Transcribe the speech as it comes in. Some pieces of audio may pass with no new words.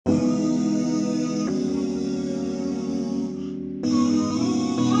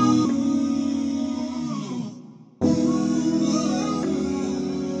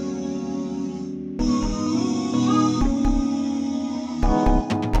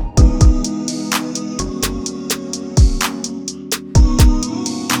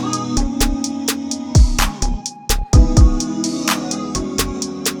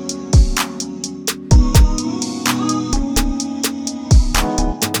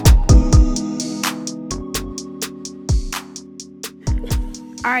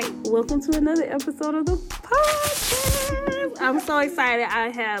All right, welcome to another episode of the podcast. I'm so excited. I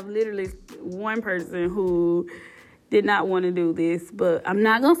have literally one person who did not want to do this, but I'm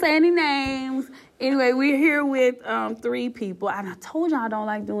not going to say any names. Anyway, we're here with three people. And I told y'all I don't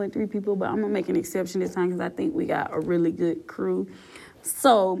like doing three people, but I'm going to make an exception this time because I think we got a really good crew.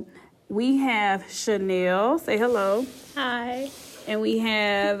 So we have Chanel. Say hello. Hi. And we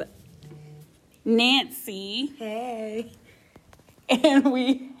have Nancy. Hey. And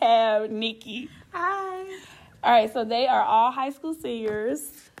we have Nikki. Hi. All right, so they are all high school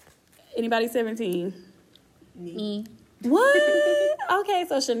seniors. Anybody 17? Me. What? Okay,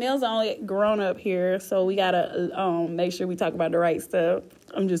 so Chanel's the only grown up here, so we gotta make sure we talk about the right stuff.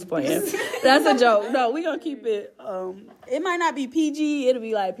 I'm just playing. That's a joke. No, we're gonna keep it. It might not be PG. It'll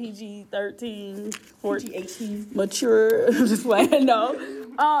be like PG 13, 14, PG 18. mature. I'm just playing. No.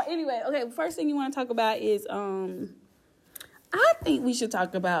 Anyway, okay. First thing you want to talk about is I think we should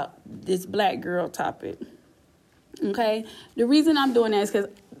talk about this black girl topic. Okay? The reason I'm doing that is because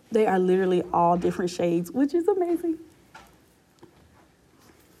they are literally all different shades, which is amazing.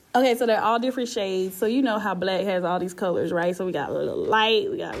 Okay, so they're all different shades. So you know how black has all these colors, right? So we got a little light,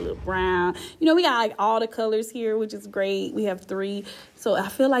 we got a little brown. You know, we got like all the colors here, which is great. We have 3. So I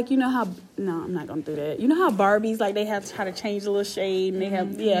feel like, you know how, no, I'm not going to do that. You know how Barbies, like they have to try to change the little shade and they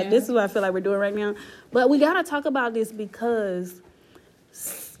have, this is what I feel like we're doing right now. But we got to talk about this because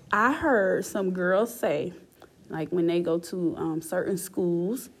I heard some girls say, like when they go to certain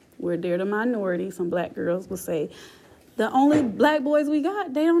schools where they're the minority, some black girls will say, the only black boys we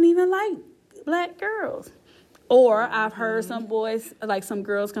got, they don't even like black girls. Or I've heard some boys, like some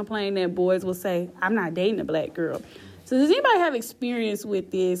girls complain that boys will say, I'm not dating a black girl. So does anybody have experience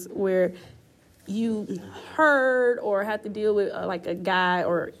with this where you heard or have to deal with like a guy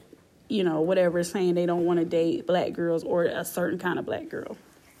or, you know, whatever, saying they don't want to date black girls or a certain kind of black girl?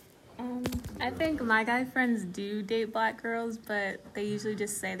 I think my guy friends do date black girls, but they usually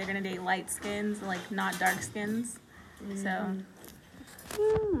just say they're going to date light skins, like not dark skins. So.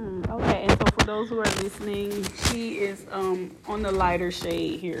 Okay, and so for those who are listening, she is on the lighter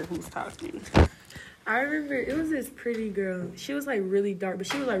shade here who's talking. I remember it was this pretty girl. She was like really dark, but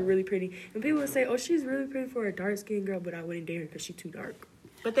she was like really pretty. And people would say, oh, she's really pretty for a dark skinned girl, but I wouldn't date her because she's too dark.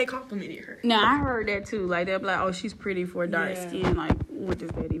 But they complimented her. Now, I heard that too. Like, they'll be like, oh, she's pretty for dark skin. Like, what does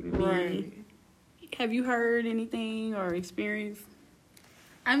that even mean? Right. Have you heard anything or experienced?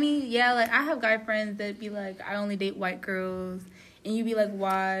 I mean, yeah, like I have guy friends that be like, I only date white girls. And you be like,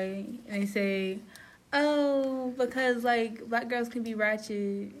 why? And they say, oh, because like black girls can be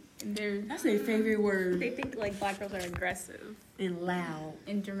ratchet. And That's their favorite word. they think like black girls are aggressive And loud.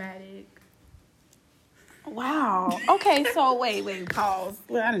 and dramatic. Wow. Okay, so wait, pause.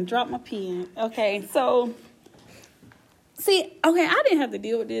 Well, I done dropped my pen. Okay, so see, okay, I didn't have to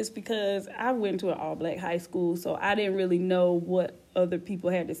deal with this because I went to an all-black high school, so I didn't really know what other people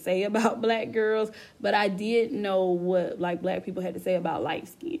had to say about black girls, but I did know what, like, black people had to say about light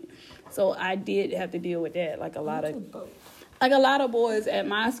skin. So I did have to deal with that. Like, a lot of boys at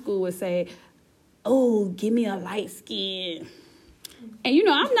my school would say, oh, give me a light skin. And, you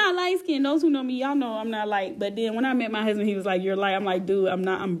know, I'm not light-skinned. Those who know me, y'all know I'm not light. But then when I met my husband, he was like, you're light. I'm like, dude, I'm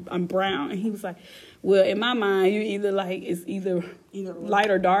not. I'm brown. And he was like, well, in my mind, you're either like, it's either light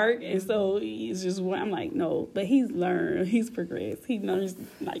or dark. And so it's just, I'm like, no. But he's learned. He's progressed. He knows,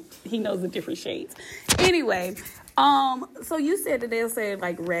 like, he knows the different shades. Anyway, so you said that they'll say,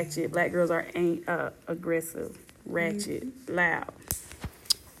 like, ratchet. Black girls are aggressive, ratchet, loud.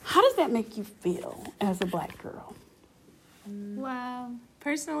 How does that make you feel as a black girl? Wow.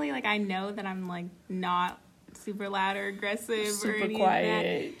 Personally, like I know that I'm like not super loud or aggressive Super or any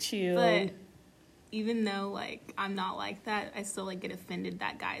quiet, of that. chill. But even though like I'm not like that, I still like get offended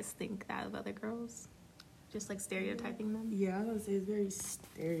that guys think that of other girls. Just like stereotyping them. Yeah, I was gonna say it's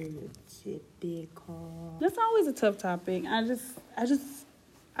very stereotypical. That's always a tough topic. I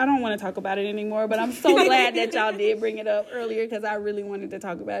don't want to talk about it anymore, but I'm so glad that y'all did bring it up earlier because I really wanted to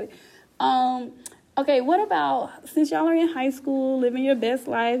talk about it. Okay, what about, since y'all are in high school, living your best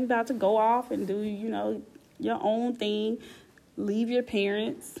life, about to go off and do, you know, your own thing, leave your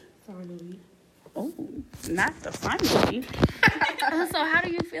parents. Finally. Oh, not the finally. So how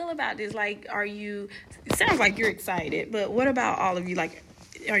do you feel about this? Like, it sounds like you're excited, but what about all of you? Like,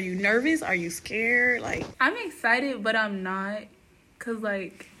 are you nervous? Are you scared? Like, I'm excited, but I'm not. Cause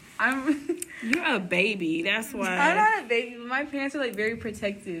like you're a baby. That's why. I'm not a baby, but my parents are like very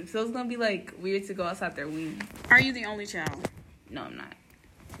protective. So it's gonna be like weird to go outside their wing. Are you the only child? No, I'm not.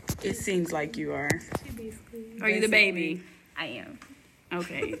 It seems like you are. Basically. Are you the baby? I am.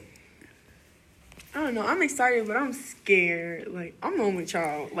 Okay. I don't know. I'm excited, but I'm scared. Like, I'm the only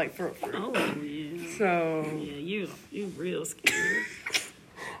child, like, for Oh, yeah. So, Yeah, you real scared.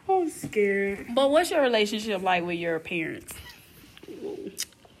 I'm scared. But what's your relationship like with your parents?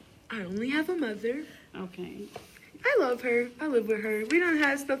 I only have a mother. Okay. I love her. I live with her. We don't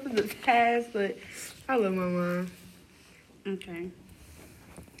have stuff in the past, but I love my mom. Okay.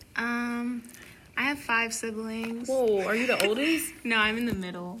 I have 5 siblings. Whoa, are you the oldest? No, I'm in the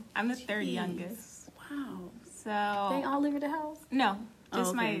middle. I'm the third youngest. Wow. So They all live at the house? no,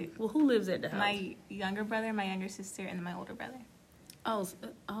 just Well, who lives at the house? my younger brother, my younger sister, and then my older brother. So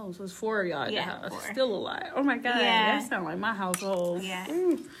it's 4 of y'all at Yeah, the house. 4. Still a lot. Oh my God. Yeah. That sounds like my household. Yeah,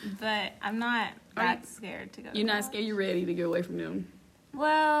 Mm. but I'm not that scared to go. You're not scared, you're ready to get away from them.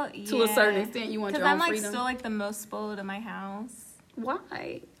 Well, yeah. To a certain extent, you want your own I'm like freedom. still like the most spoiled in my house.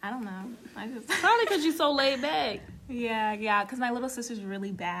 Why? I don't know. I just Probably because you're so laid back. yeah. Because my little sister's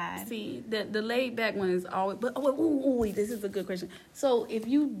really bad. See, the laid back one is always. But wait, this is a good question. So, if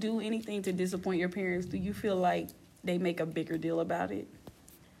you do anything to disappoint your parents, do you feel like they make a bigger deal about it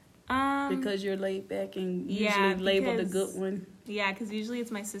because you're laid back and usually labeled the good one? Yeah, because usually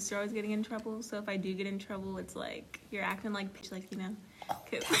it's my sister always getting in trouble. So if I do get in trouble, it's like you're acting like bitch, like you know.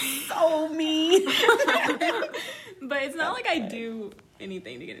 So mean. But it's not like I do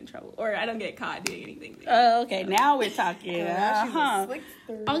anything to get in trouble, or I don't get caught doing anything. Okay, now we're talking.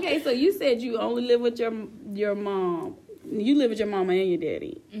 Okay, so you said you only live with your mom. You live with your mama and your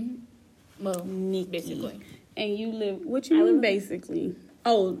daddy. Mm-hmm. Well, Nikki. Basically. And you live. What you mean, basically?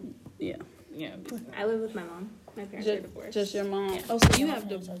 Oh, yeah. I live with my mom. My parents are divorced. Just your mom. Yeah. Oh, so you have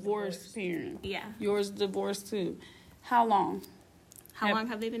divorced parents. Yeah. Yours divorced too. How long? How long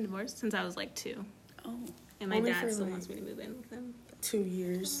have they been divorced? Since I was like 2. Oh. And my Only dad for, still like, wants me to move in with him. 2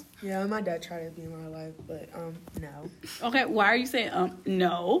 years. Yeah, my dad tried to be in my life, but no. Okay, why are you saying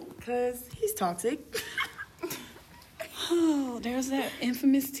no? Because he's toxic. Oh, there's that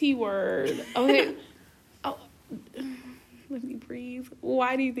infamous T word. Okay. Oh, let me breathe.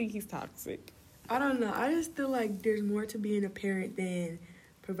 Why do you think he's toxic? I don't know. I just feel like there's more to being a parent than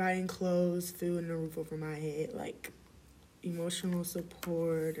providing clothes, food, and a roof over my head. Like, emotional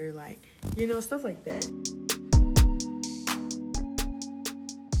support or, like, you know, stuff like that.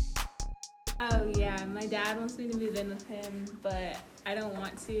 Oh yeah, my dad wants me to move in with him, but I don't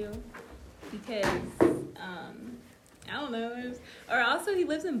want to because I don't know. Or also he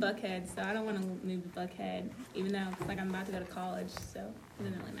lives in Buckhead, so I don't want to move to Buckhead, even though it's like I'm about to go to college, so it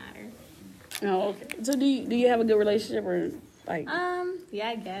doesn't really matter. Oh, okay. So do you have a good relationship or like? Yeah,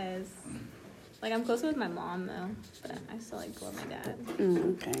 I guess. Like I'm closer with my mom though, but I still like love my dad.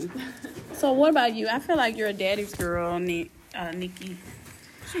 Okay. So what about you? I feel like you're a daddy's girl, Nikki.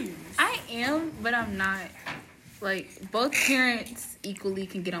 I am, but I'm not. Like both parents equally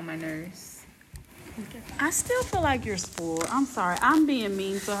can get on my nerves. I still feel like you're spoiled. I'm sorry. I'm being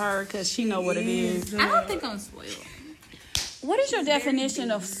mean to her because she know what it is. I don't think I'm spoiled. What is your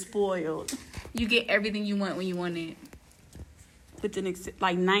definition of spoiled? You get everything you want when you want it. With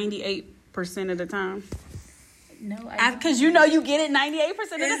like 98% of the time. No, Because you know you get it 98% of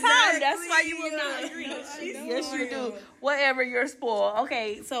the time. That's why you will not agree. Yes, you do. Whatever, you're spoiled.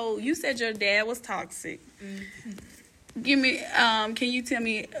 Okay, so you said your dad was toxic. Mm-hmm. Give me, can you tell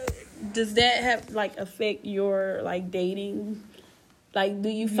me, does that have like affect your like dating? Like, do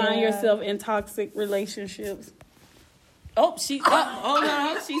you find yourself in toxic relationships? Oh,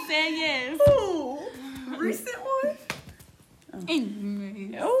 no, she said yes. Ooh, recent one?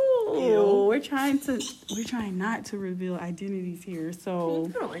 Oh, we're trying not to reveal identities here. So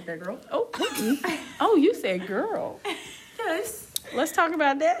I don't like that girl. oh, you said girl. Yes. Let's talk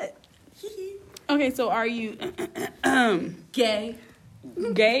about that. Okay, so are you Gay.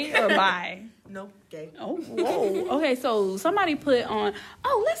 gay or bi? No, gay. Oh, whoa. Okay, so somebody put on.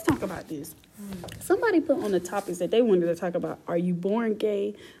 Oh, let's talk about this. Somebody put on the topics that they wanted to talk about. Are you born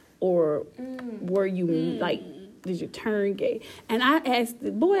gay, or were you like? Did you turn gay? And I asked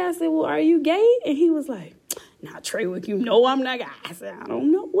the boy, I said, well, are you gay? And he was like, nah, Treywick, you know I'm not gay. I said, I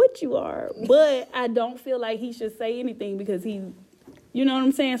don't know what you are. But I don't feel like he should say anything because he, you know what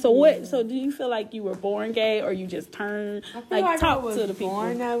I'm saying? So what? So do you feel like you were born gay or you just turned? I feel like talk I was to the people.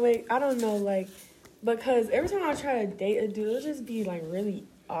 born that way. I don't know, like, because every time I try to date a dude, it'll just be, like, really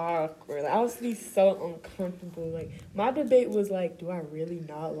awkward. I would be so uncomfortable. Like, my debate was like, do I really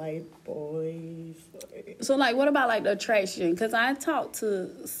not like boys? Like, So like, what about like the attraction? Because I talked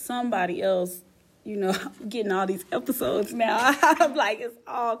to somebody else. You know, I'm getting all these episodes now. I'm like, it's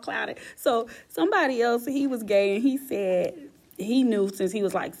all clouded. So somebody else, he was gay, and he said he knew since he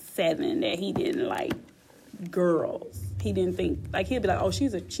was like 7 that he didn't like girls. He didn't think like he'd be like, oh,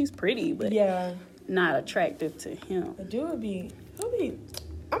 she's pretty, but yeah. not attractive to him. The dude would be.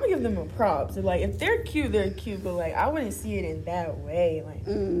 I'm gonna give them a props. Like, if they're cute, they're cute. But like, I wouldn't see it in that way. Like,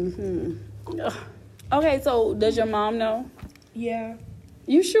 Okay, so does your mom know? yeah.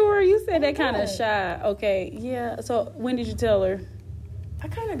 You sure? You said that kind of shy. Okay, yeah. So when did you tell her? I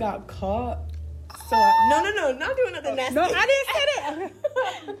kind of got caught. So no, not doing nothing nasty. No, I didn't say that.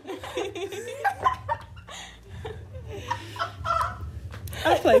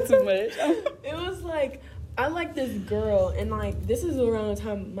 I play too much. It was like, I like this girl, and like, this is around the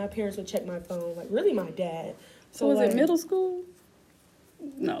time my parents would check my phone. Like, really, my dad. So was like, it middle school?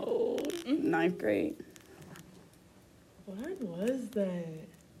 No, 9th grade. When was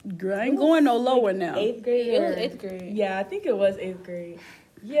that? Girl, I ain't going no lower now. 8th grade? It was 8th grade. Yeah, I think it was 8th grade.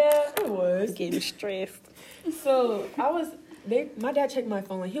 Yeah, it was. Getting stressed. So my dad checked my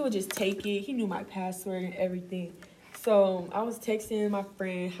phone. Like, he would just take it. He knew my password and everything. So I was texting my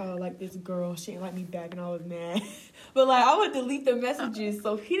friend how like this girl, she didn't like me back, and I was mad. But like, I would delete the messages,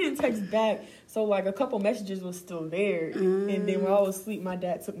 so he didn't text back. So like, a couple messages was still there. And then when I was asleep, my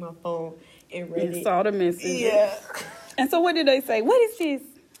dad took my phone and read it. Saw the message. Yeah. And so what did they say? What is this?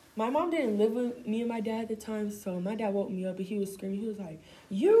 My mom didn't live with me and my dad at the time, so my dad woke me up and he was screaming. He was like,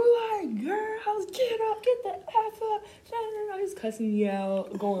 "You like girls, get up, get the F up." He was cussing me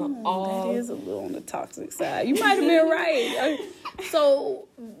out, going off. That is a little on the toxic side. You might have been right. So,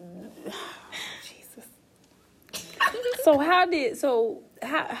 Jesus. So how did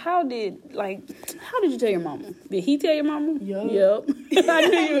you tell your mama? Did he tell your mama? Yep. I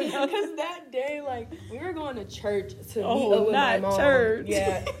knew you would know. Because that day, like, we were going to church to meet up with not my mom. church.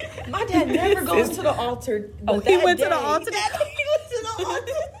 Yeah. My dad never goes to the altar. But he went to the altar? He went to the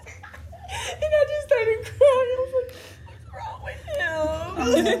altar. And I just started crying. I was like, what's wrong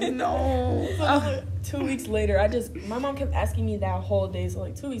with him? No. So, 2 weeks later, my mom kept asking me that whole day. So,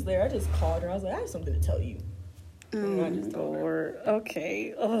 like, 2 weeks later, I just called her. I was like, I have something to tell you. Lord.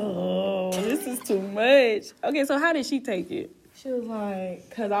 Okay. Oh, this is too much. Okay, so how did she take it? She was like,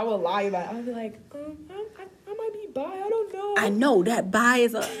 because I would lie about it. I would be like, I might be bi. I don't know. I know that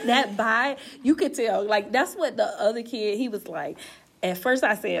bi. You could tell. Like, that's what the other kid, he was like. At first,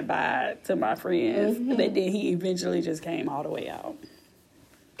 I said bye to my friends, but then he eventually just came all the way out.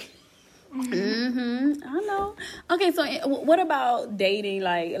 I know. Okay, so what about dating?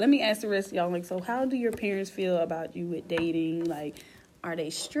 Like, let me ask the rest of y'all. Like, so how do your parents feel about you with dating? Like, are they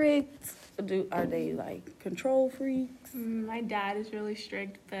strict? Are they like control freaks? My dad is really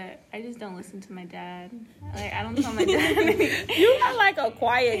strict, but I just don't listen to my dad. Like, I don't tell my dad anything. You're not like a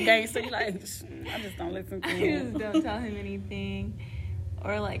quiet gangster. You're like, I just don't listen to him. I just don't tell him anything.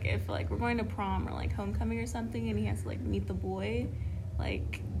 Or like, if like we're going to prom or like homecoming or something, and he has to like meet the boy,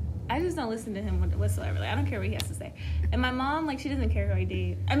 like, I just don't listen to him whatsoever. Like, I don't care what he has to say. And my mom, like, she doesn't care who I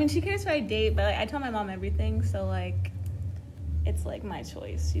date. I mean, she cares who I date, but like, I tell my mom everything. So like, it's like my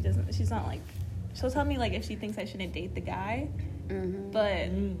choice. She's not like, she'll tell me like if she thinks I shouldn't date the guy, but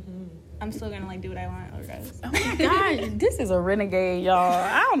I'm still gonna like do what I want regardless. Oh my God, this is a renegade, y'all.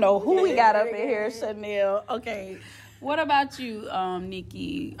 I don't know who we got up in here, Chanel. Okay, what about you,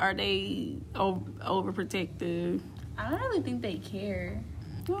 Nikki? Are they overprotective? I don't really think they care.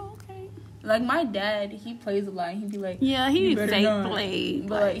 Oh, okay. Like, my dad, he plays a lot. He'd be like, Yeah, he fake not. play.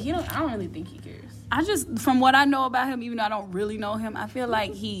 But like, I don't really think he cares. I just, from what I know about him, even though I don't really know him, I feel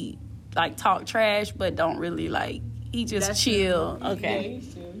like he like talk trash, but don't really like. He just That's chill. true. Okay. Yeah,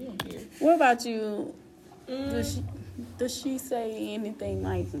 he's chill. He don't care. What about you? Does she say anything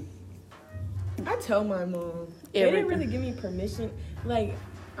like? I tell my mom. They Everything. didn't really give me permission. Like,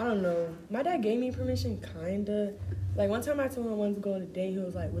 I don't know. My dad gave me permission, kinda. Like, one time I told him I wanted to go on a date. He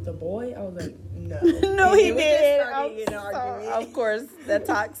was like, with a boy? I was like, no. No, he And we did. just started getting an argument. Of course, the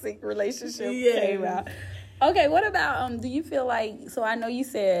toxic relationship Yeah. came out. Okay, what about do you feel like? So I know you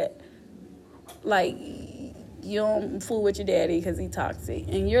said like you don't fool with your daddy because he toxic,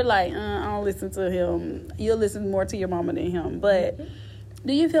 and you're like, I don't listen to him. You'll listen more to your mama than him. But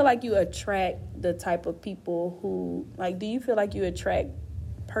do you feel like you attract the type of people who like? Do you feel like you attract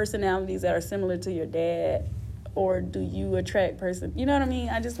personalities that are similar to your dad? Or do you attract You know what I mean?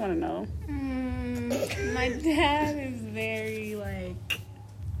 I just want to know. My dad is very like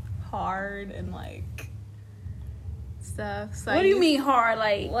hard and like stuff. So What do you mean hard?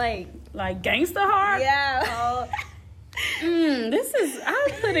 Like gangster hard? Yeah. This is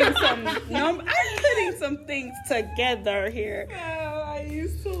I'm putting some things together here. I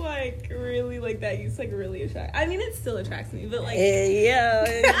used to like really like that. Used to like really attract. I mean, it still attracts me, but like Yeah.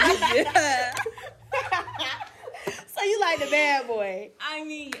 So you like the bad boy? I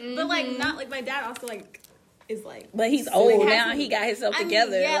mean, but like not like my dad also like is like. But he's so old it has now. to- He got himself I mean,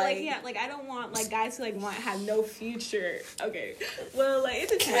 together. yeah, like I don't want like guys who like want have no future. Okay, well, like it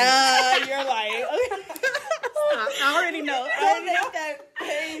depends. You're like, I already know.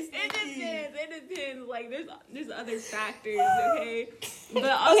 It depends. Like there's other factors. Okay, but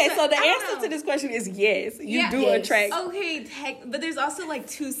also, Okay, so the I don't answer know. to this question is yes. You do Yes. attract. Okay, but there's also like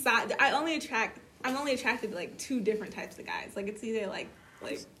two sides. I'm only attracted to like two different types of guys. Like it's either like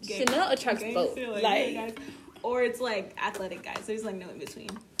gay, Chanel attracts both. like Like- gay guys, or it's like athletic guys. There's like no in between.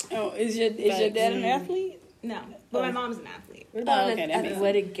 Oh, is your dad an athlete? No, but my mom's an athlete. What about Oh, okay, an that makes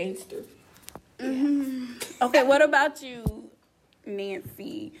athletic gangster? Okay, what about you,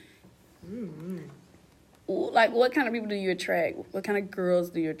 Nancy? Like, what kind of people do you attract? What kind of girls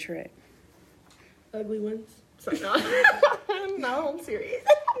do you attract? Ugly ones. Sorry, no. No, I'm serious.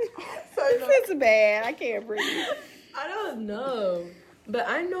 Sorry, no. It's bad. I can't breathe. I don't know. But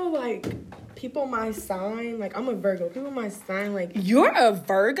I know, like, people my sign, like, I'm a Virgo. People my sign, like, You're a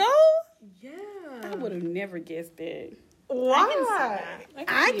Virgo? yeah. I would have never guessed that. Why?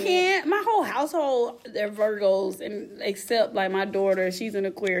 I can't. My whole household, they're Virgos, and except like my daughter, she's an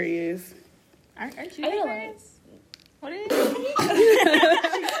Aquarius. Aren't you I don't Aquarius? What is it?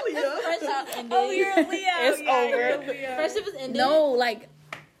 Friendship ended. Oh, you're a Leo. It's over. Friendship is ended. No, like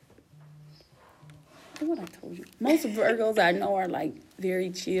what I told you. Most Virgos I know are like very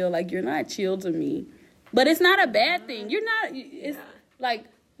chill. Like you're not chill to me, but it's not a bad thing. You're not. It's like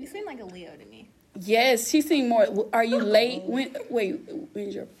You seem like a Leo to me. yes, she seemed more. Are you late?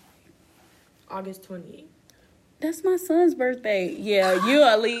 When's your? August 28th. That's my son's birthday. Yeah, you're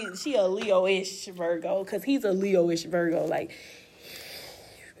a Leo. She a Leo-ish Virgo because he's a Leo-ish Virgo. Like,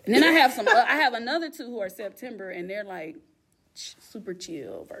 and then I have I have another two who are September, and they're like super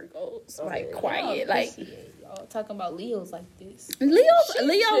chill Virgos, like quiet. Like y'all talking about Leos like this. Leo's.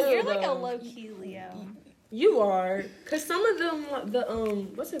 You're like a though. low key Leo. You are. Because some of them, the,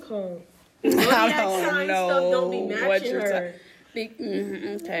 what's it called? I Zodiac don't sign know stuff don't be what matching you're her.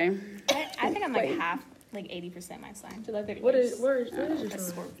 Okay. I think I'm like Wait. half, like 80% my sign. What is your A sign?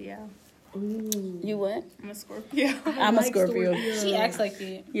 Scorpio. Ooh. You what? I'm a Scorpio. I'm a Scorpio. She acts like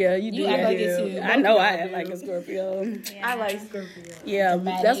it. Yeah, you do. You act like do. it too. I know I act like a Scorpio. I like Scorpio. Yeah,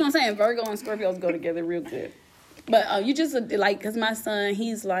 Dramatic. that's what I'm saying. Virgo and Scorpios go together real good. But you just like, because my son,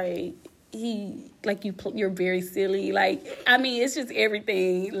 he's like, you're very silly. Like, I mean, it's just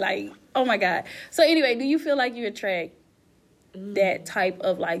everything. Like, oh my God. So anyway, do you feel like you attract that type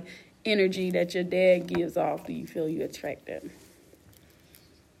of like energy that your dad gives off? Do you feel you attract that?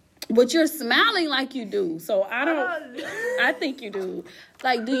 But you're smiling like you do. So I think you do.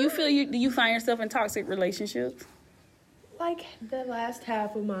 Like, do you find yourself in toxic relationships? Like the last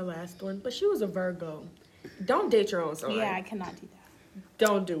half of my last one, but she was a Virgo. Don't date your own sign. Yeah, I cannot do that.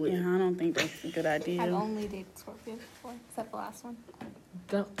 Don't do it. Yeah, I don't think that's a good idea. I've only dated Scorpio before, except the last one.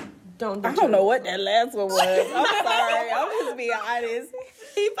 Don't. I don't know what that last one was. I'm sorry. I'm just being honest.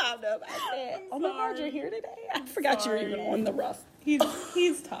 He popped up. I said, "Oh my God, you're here today." I forgot you were even on the roster.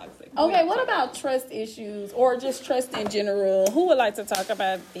 He's toxic. Okay, what about trust issues or just trust in general? Who would like to talk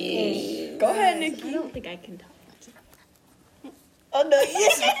about this? Go ahead, Nikki. I don't think I can talk. Oh no,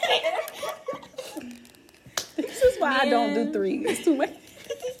 this is why I don't do three. It's too much.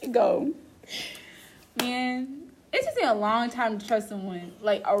 Go. Man, it's just been a long time to trust someone.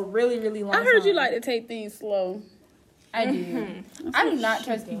 Like a really, really long time. I heard you like to take things slow. I do. I do not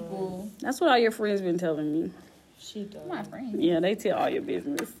trust people. That's what all your friends been telling me. She does. My friends. Yeah, they tell all your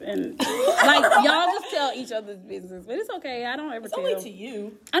business, and like y'all just tell each other's business. But it's okay. I don't ever It's tell. only to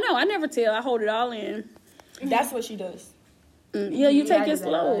you. I know. I never tell. I hold it all in. That's what she does. Yeah, you Yeah, I take do it that.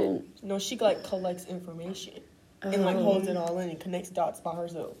 slow. No, she like collects information and like holds it all in and connects dots by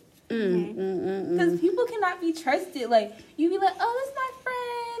herself. Because people cannot be trusted. Like, you be like, oh, that's my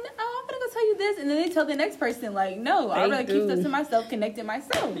friend. Oh, I'm going to go tell you this. And then they tell the next person, like, no, I'd They rather do. keep stuff to myself, connect it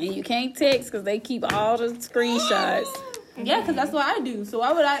myself. And you can't text because they keep all the screenshots. Yeah, because that's what I do. So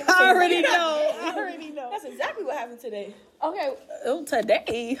why would I? I already know. That's exactly what happened today. Okay,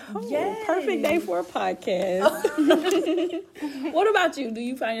 today. Oh, Yay. perfect day for a podcast. What about you? Do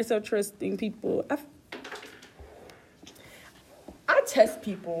you find yourself trusting people? I test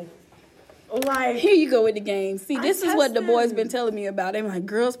people. Like, Here you go with the game. See, this is what the test boys them. been telling me about. They're like,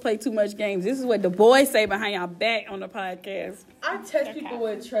 girls play too much games. This is what the boys say behind your back on the podcast. I test people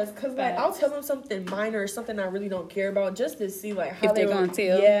with trust because, like, I'll tell them something minor or something I really don't care about just to see, like, how If they're would- gonna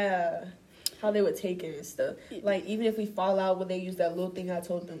tell. Yeah. How they would take it and stuff. Like, even if we fall out, would they use that little thing I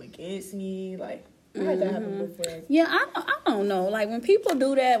told them against me? Like, I had that happen before. Yeah, I don't know. Like, when people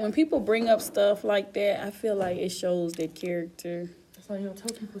do that, when people bring up stuff like that, I feel like it shows their character. That's why you don't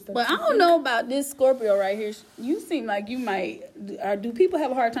tell people stuff. But I don't know about this Scorpio right here. You seem like you might. Do people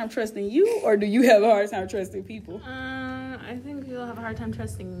have a hard time trusting you, or do you have a hard time trusting people? I think people have a hard time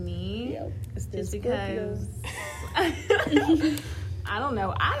trusting me. Yep. It's Just Scorpios. because. I don't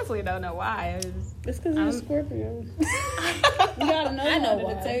know. Honestly, don't know why. It's because you're a Scorpio. You got another one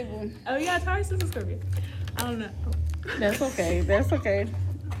under the table. Oh yeah, Taurus is a Scorpio. I don't know. That's okay. That's okay.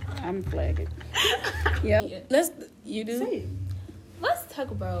 I'm flagging. Yeah. You do? Say it. Let's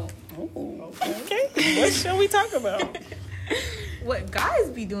talk about Oh, okay. What shall we talk about? what guys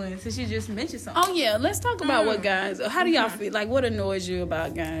be doing, since you just mentioned something. Oh yeah, let's talk about what guys. How do y'all feel? Like, what annoys you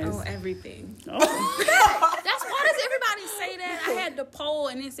about guys? Oh, everything. Oh. That's why does everybody say that? I had the poll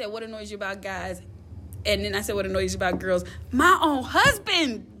and it said, what annoys you about guys? And then I said, what annoys you about girls? My own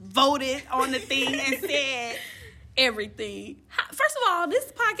husband voted on the thing and said everything. First of all,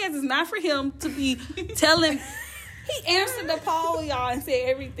 this podcast is not for him to be telling. He answered the poll, y'all, and said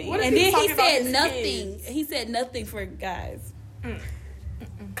everything. What if And he's then he talking about said his nothing. kids? He said nothing for guys.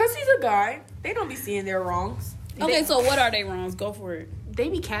 Cause he's a guy. They don't be seeing their wrongs. Okay, so what are they wrongs? Go for it. They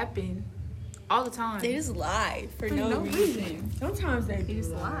be capping all the time. They just lie for For no no reason. Sometimes they They do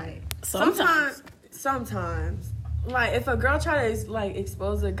just lie. lie. Sometimes. Like, if a girl try to, like,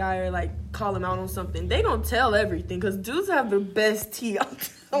 expose a guy or, like, call him out on something, they gonna tell everything. Because dudes have the best tea.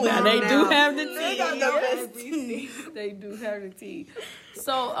 Yeah, they do have the tea. They got the best tea. They do have the tea.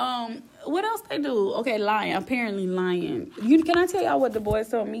 So, what else they do? Okay, lying. Apparently lying. Can I tell y'all what the boys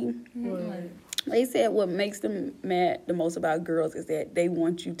told me? They said what makes them mad the most about girls is that they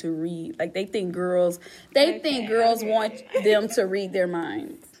want you to read. Like, they think girls want them to read their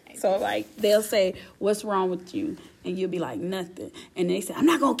minds. So, like, they'll say, what's wrong with you? And you'll be like, nothing. And they say, I'm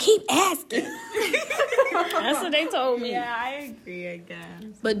not going to keep asking. That's what they told me. Yeah, I agree, I guess.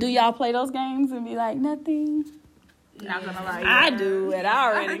 But do y'all play those games and be like, nothing? Not gonna lie. I do, and I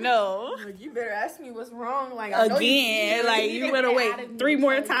already know. Like, you better ask me what's wrong. Like, I know Again, like, you better wait 3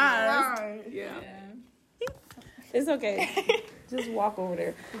 more times. Yeah. It's okay. Just walk over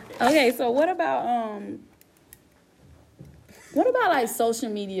there. Okay, so what about like social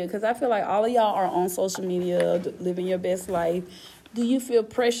media? Because I feel like all of y'all are on social media, living your best life. Do you feel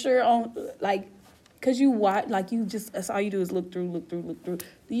pressure on, like, because you watch, like, you just, that's all you do is look through. Do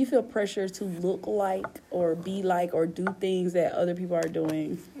you feel pressure to look like or be like or do things that other people are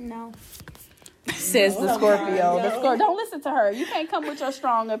doing? No. Says the Scorpio. The Scorpio. Don't listen to her. You can't come with your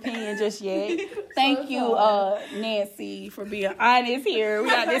strong opinion just yet. Thank you, Nancy, for being honest here. We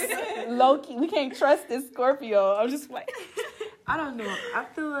got this low-key. We can't trust this Scorpio. I'm just like... I don't know. I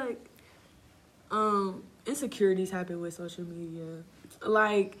feel like insecurities happen with social media.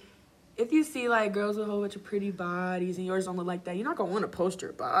 Like, if you see, like, girls with a whole bunch of pretty bodies and yours don't look like that, you're not going to want to post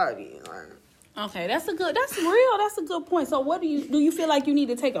your body. Like, Okay, that's a good point. So what do you feel like you need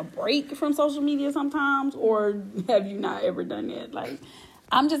to take a break from social media sometimes, or have you not ever done that? Like,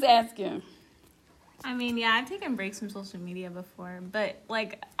 I'm just asking. I mean, yeah, I've taken breaks from social media before, but,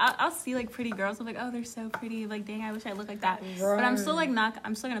 like, I'll see, like, pretty girls. I'm like, oh, they're so pretty. Like, dang, I wish I looked like that. Right. But I'm still, like,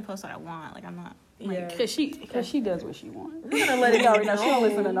 I'm still going to post what I want. Like, I'm not, like... Yeah. Cause she does what she wants. I'm not going to let it You already know she don't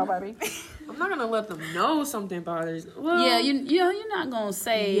listen to nobody. I'm not going to let them know something bothers. Well, Yeah, you're not gonna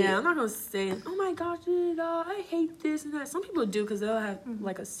say. Yeah, I'm not going to say, oh, my gosh, I hate this and that. Some people do because they'll have,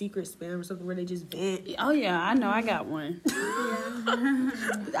 like, a secret spam or something where they just vent. Oh yeah, I know. I got one.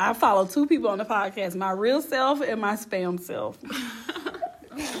 I follow 2 people on the podcast: my real self and my spam self.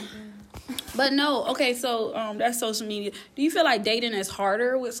 But no, okay. So that's social media. Do you feel like dating is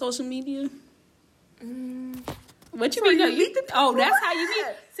harder with social media? What you mean? No, that's how you meet.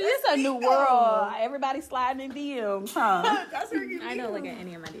 See, it's a new world. Everybody sliding in DMs, huh? I don't look at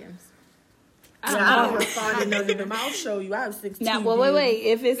any of my DMs. I don't respond to none of them. I'll show you. I have 16. Now, wait.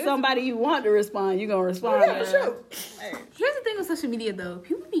 If it's somebody you want to respond, you're gonna respond. Yeah, sure. Here's the thing with social media, though.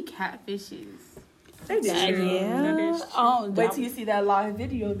 People be catfishes. They do. Yeah. Oh, Wait till you see that live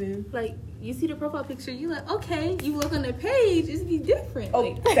video then. Like, you see the profile picture, you like, okay. You look on the page, it's be different. Oh,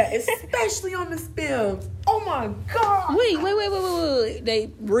 Like, that, especially on the spams. Oh my god. Wait.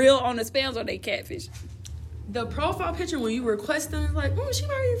 They real on the spams or they catfish? The profile picture when you request them is like, oh, she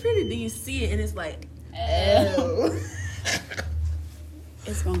might be pretty. Then you see it and it's like, oh.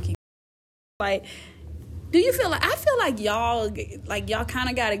 It's gonna keep like. Do you feel like I feel like y'all kind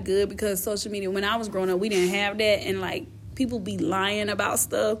of got it good because social media. When I was growing up, we didn't have that, and like people be lying about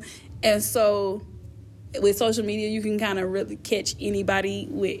stuff, and so with social media, you can kind of really catch anybody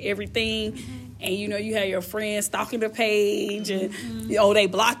with everything. And you know, you have your friends stalking the page, and they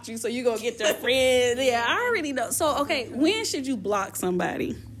blocked you, so you gonna get their friend. Yeah, I already know. So okay, when should you block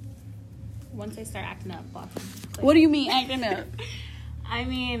somebody? Once they start acting up, block them. What do you mean acting up? I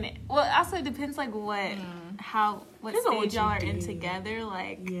mean, well, also it depends like what Depends on what stage y'all you are in do. together.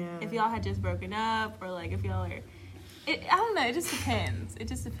 Like, Yeah. if y'all had just broken up, or like if y'all are. I don't know. It just depends. It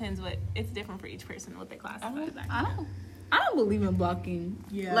just depends what it's different for each person what they classify as. I don't believe in blocking.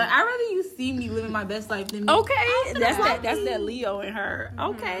 Yeah. Like, I'd rather you see me living my best life than me. Okay, that's that Leo in her.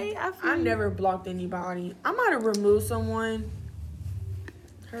 Okay, I never blocked anybody. I might have removed someone.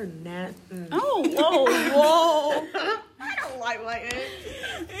 Her nat. Oh, whoa. I don't like that.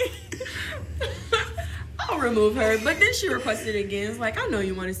 I'll remove her, but then she requested it again. It's like, I know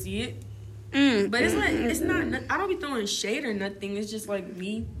you want to see it. But it's like, it's not, I don't be throwing shade or nothing. It's just like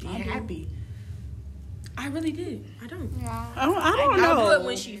me being happy. I really did. I don't. Yeah. I don't know. I'll do it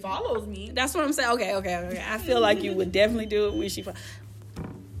when she follows me. That's what I'm saying. Okay. I feel like you would definitely do it when she.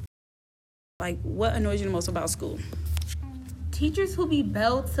 Like, what annoys you the most about school? Teachers who be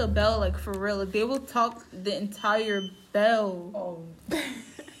bell to bell, like, for real. Like, they will talk the entire bell. Oh.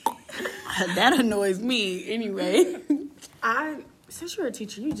 That annoys me anyway. Since you're a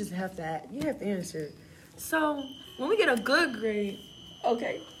teacher, you just have to answer. So when we get a good grade,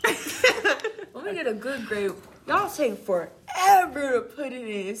 Okay. when we get a good grade, y'all take forever to put it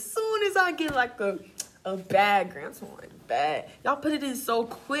in. As soon as I get like a bad grade, I'm talking like bad. Y'all put it in so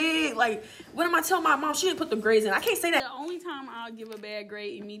quick. Like, what am I telling my mom? She didn't put the grades in. I can't say that. The only time I'll give a bad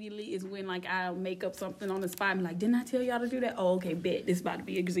grade immediately is when, like, I'll make up something on the spot and be like, didn't I tell y'all to do that? Oh, okay, bet. This about to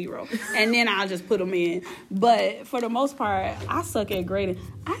be a 0. And then I'll just put them in. But for the most part, I suck at grading.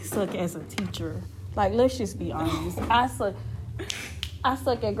 I suck as a teacher. Like, let's just be honest. I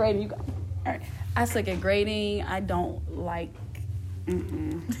suck at grading. All right. I suck at grading. I don't like...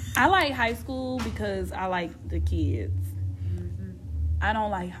 I like high school because I like the kids. I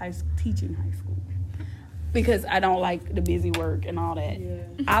don't like teaching high school because I don't like the busy work and all that. Yeah.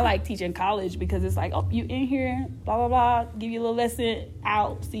 I like teaching college because it's like, oh, you in here, blah, blah, blah, give you a little lesson,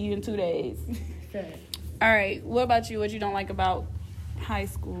 out, see you in 2 days. Okay. All right, what about you? What you don't like about high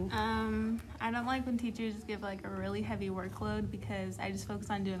school? I don't like when teachers give like a really heavy workload because I just focus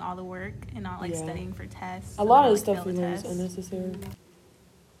on doing all the work and not like studying for tests. A lot of the like, stuff we fail learn is tests. unnecessary.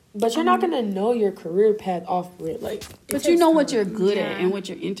 But you're not gonna know your career path off rip. Like, But you know what you're good at and what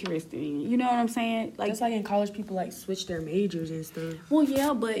you're interested in. You know what I'm saying? Like, just like in college, people like switch their majors and stuff. well,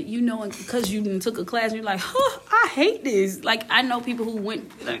 yeah, but you know, because you took a class and you're like, I hate this. Like, I know people who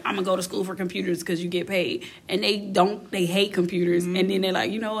went, like, I'm going to go to school for computers because you get paid. And they hate computers. And then they're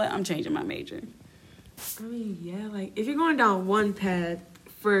like, you know what? I'm changing my major. I mean, yeah, like if you're going down one path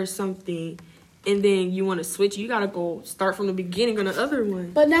for something and then you want to switch, you got to go start from the beginning on the other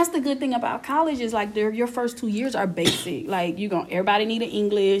one. But that's the good thing about college is, like, your first 2 years are basic. Like, everybody need an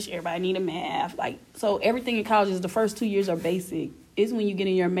English, everybody need a math. Like, so everything in college is the first 2 years are basic. It's when you get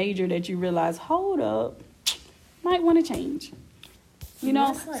in your major that you realize, hold up, might want to change. You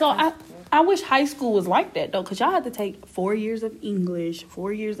know? That's like So I wish high school was like that, though, because y'all had to take 4 years of English,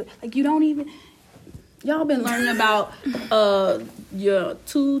 4 years of, like, you don't even... Y'all been learning about your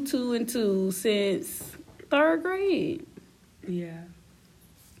 2, 2, and 2 since 3rd grade. Yeah.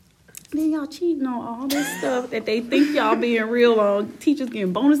 Then y'all cheating on all this stuff that they think y'all being real on. Teachers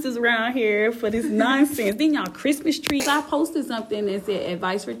getting bonuses around here for this nonsense. Then y'all Christmas trees. I posted something that said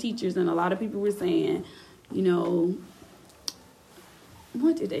advice for teachers, and a lot of people were saying, you know,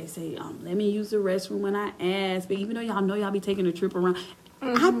 what did they say? Let me use the restroom when I ask. But even though y'all know y'all be taking a trip around,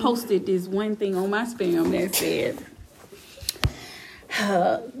 I posted this one thing on my spam that said,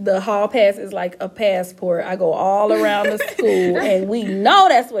 the hall pass is like a passport. I go all around the school, and we know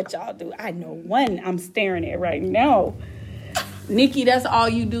that's what y'all do. I know one I'm staring at right now. Nikki, that's all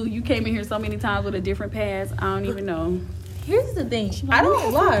you do. You came in here so many times with a different pass. I don't even know. Here's the thing. like, I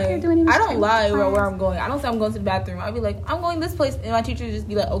don't lie. doing I this don't trip. lie where I'm going. I don't say I'm going to the bathroom. I'll be like, I'm going this place. And my teacher just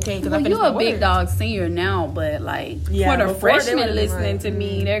be like, okay, because I Well, finished you're my a big work. dog senior now, but, like, Yeah, for the before they freshmen would've been listening like, to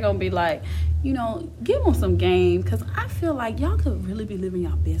me, they're going to be like, you know, give them some game, because I feel like y'all could really be living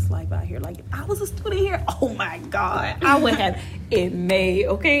your best life out here. Like, if I was a student here, oh, my God, I would have it made,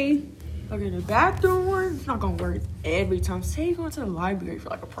 okay? Okay, the bathroom one, it's not going to work every time. Say you're going to the library for,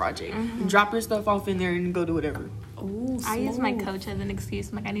 like, a project. You drop your stuff off in there and go do whatever. Ooh, I use my smooth. coach as an excuse.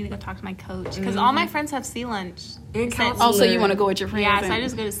 I'm like, I need to go talk to my coach because all my friends have sea lunch. And Oh, so you want to go with your friends? Yeah, so and- I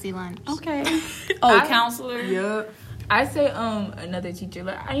just go to sea lunch. Okay. Oh, counselor? Yeah. I say another teacher,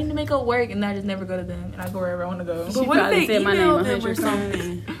 like, I need to make up work, and I just never go to them, and I go wherever I want to go. She what if probably they said my name email them 100 or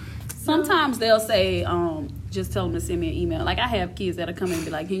something? Sometimes they'll say, just tell them to send me an email. Like, I have kids that'll come in and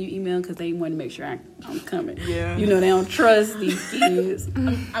be like, can you email? Because they want to make sure I'm coming. Yeah. You know, they don't trust these kids.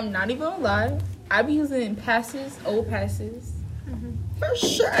 I'm not even gonna lie. I be using passes, old passes. For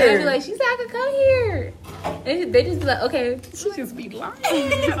sure. And I'd be like, she said I could come here. And they just be like, okay. She just be lying.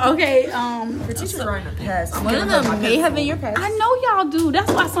 Okay, The teacher writing a pass. One of them may have been your past. I know y'all do.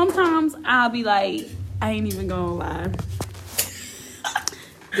 That's why sometimes I'll be like, I ain't even gonna lie.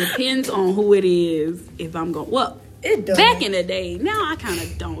 Depends on who it is. If I'm going, well, It does. back in the day, now I kind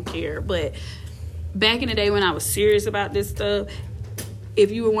of don't care. But back in the day when I was serious about this stuff, if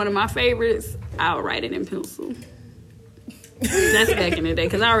you were one of my favorites, I'll write it in pencil. That's back in the day,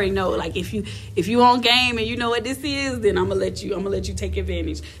 because I already know, like, if you on game and you know what this is, then I'm gonna let you take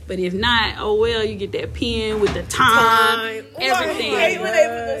advantage. But if not, oh well, you get that pen with the time. Everything. I hate when they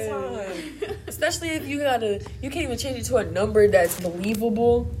put the time. Especially if you can't even change it to a number that's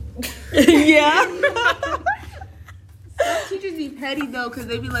believable. Yeah. Teachers be petty though, because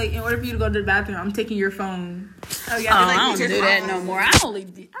they be like, in order for you to go to the bathroom, I'm taking your phone. Oh yeah, I like don't do teachers- that no more. I only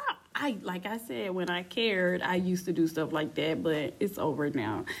did. I like I said, when I cared, I used to do stuff like that, but it's over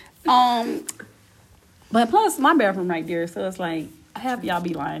now. But plus my bathroom right there, so it's like half y'all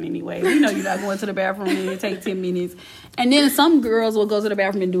be lying anyway. You know you're not going to the bathroom and it take 10 minutes, and then some girls will go to the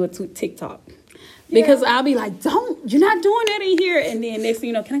bathroom and do a TikTok. Because I'll be like, you're not doing that in here, and then next thing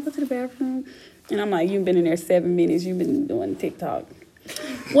you know, can I go to the bathroom? And I'm like, you've been in there 7 minutes. You've been doing TikTok.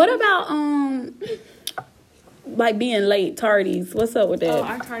 What about like being late, tardies? What's up with that? Oh,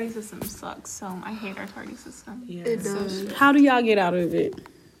 our tardy system sucks. So I hate our tardy system. Yeah. It does. How do y'all get out of it?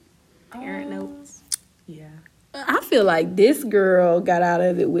 Parent notes. Yeah. I feel like this girl got out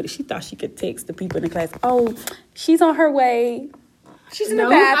of it with, she thought she could text the people in the class, oh, she's on her way. She's in the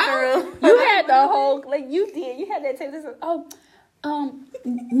bathroom. You had the whole, like you did. You had that text. Oh,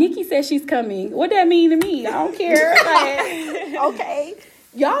 Nikki says she's coming. What that mean to me? I don't care. Like, okay.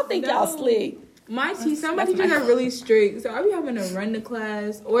 Y'all think y'all slick. Some of my teachers are really strict, so I be having to run to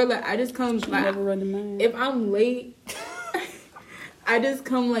class, or like I just come. Like, Never run the mind. if I'm late, I just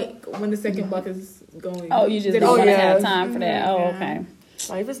come like when the second block is going. Oh, you just Then don't it's want to like- have time for that. Oh, okay.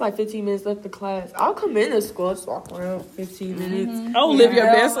 Like if it's like 15 minutes left of class, I'll come into school, just walk around 15 minutes. Oh, live your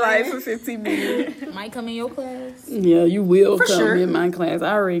best life for 15 minutes. Might come in your class. Yeah, you will For come sure. in my class.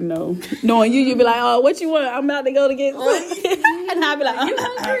 I already know. Knowing you'll be like, oh, what you want? I'm about to go to get and I'll be like, you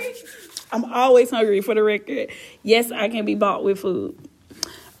hungry? I'm always hungry, for the record. Yes, I can be bought with food.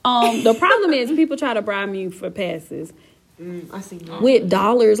 The problem is people try to bribe me for passes. I see that. With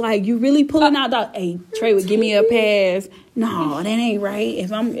dollars, like you really pulling out dollars. Hey, Trey would give me a pass. No, that ain't right.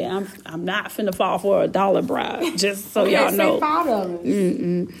 If I'm not finna fall for a $1 bribe. Just so y'all know.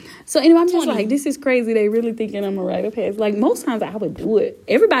 $5. So anyway, I'm just like, this is crazy. They really thinking I'm a write a pass. Like most times I would do it.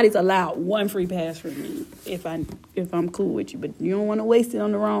 Everybody's allowed one free pass from me if I'm cool with you, but you don't want to waste it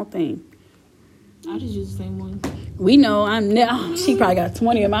on the wrong thing. I just use the same one. We know she probably got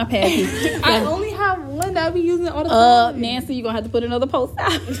 20 of my passes. I only have one that I be using all the time. Nancy, you're gonna have to put another post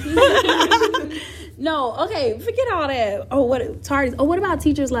out. No, okay, forget all that. Oh, what about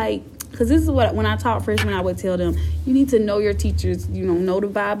teachers like, because this is what, when I taught freshmen, I would tell them, you need to know your teachers, know the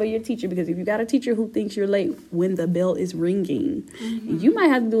vibe of your teacher, because if you got a teacher who thinks you're late when the bell is ringing, you might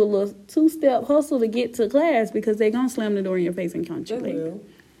have to do a little 2-step hustle to get to class, because they're gonna slam the door in your face and count you late.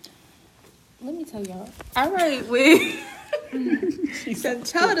 Let me tell y'all. I write with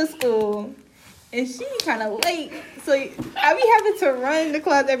Chantel to school, and she kind of late. So I be having to run to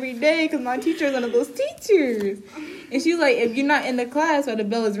class every day because my teacher is one of those teachers. And she's like, if you're not in the class or the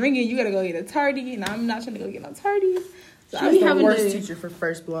bell is ringing, you got to go get a tardy. And I'm not trying to go get no tardy. So I be She's the having worst to... teacher for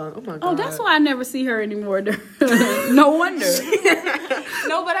first block. Oh my god. Oh, that's why I never see her anymore. No wonder.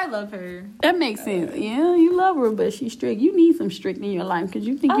 No, but I love her. That makes sense. Yeah, you love her, but she's strict. You need some strict in your life because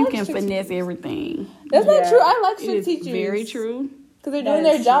you think I you like can strict finesse everything. That's not true. I like It strict is teachers. very true. Because they're That doing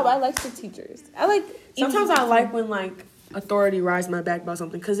their is job. true. I like strict teachers. I like... Sometimes I like when like authority rides my back about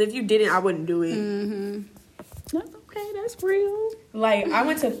something, because if you didn't, I wouldn't do it. Mm-hmm. That's okay. That's real. Like I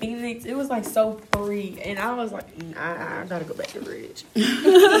went to Phoenix, it was like so free, and I was like, I gotta go back to Ridge.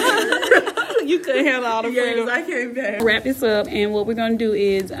 You couldn't handle all the freedom. Yes, I came back. Wrap this up, and what we're gonna do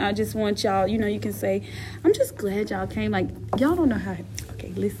is I just want y'all, you can say, I'm just glad y'all came. Like, y'all don't know how,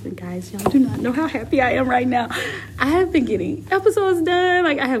 okay, listen guys, y'all do not know how happy I am right now. I have been getting episodes done.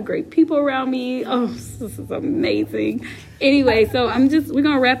 Like, I have great people around me. Oh, this is amazing. Anyway, so we're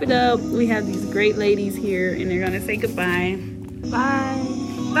gonna wrap it up. We have these great ladies here, and they're gonna say goodbye. Bye.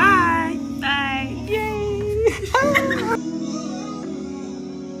 Bye. Bye. Yay.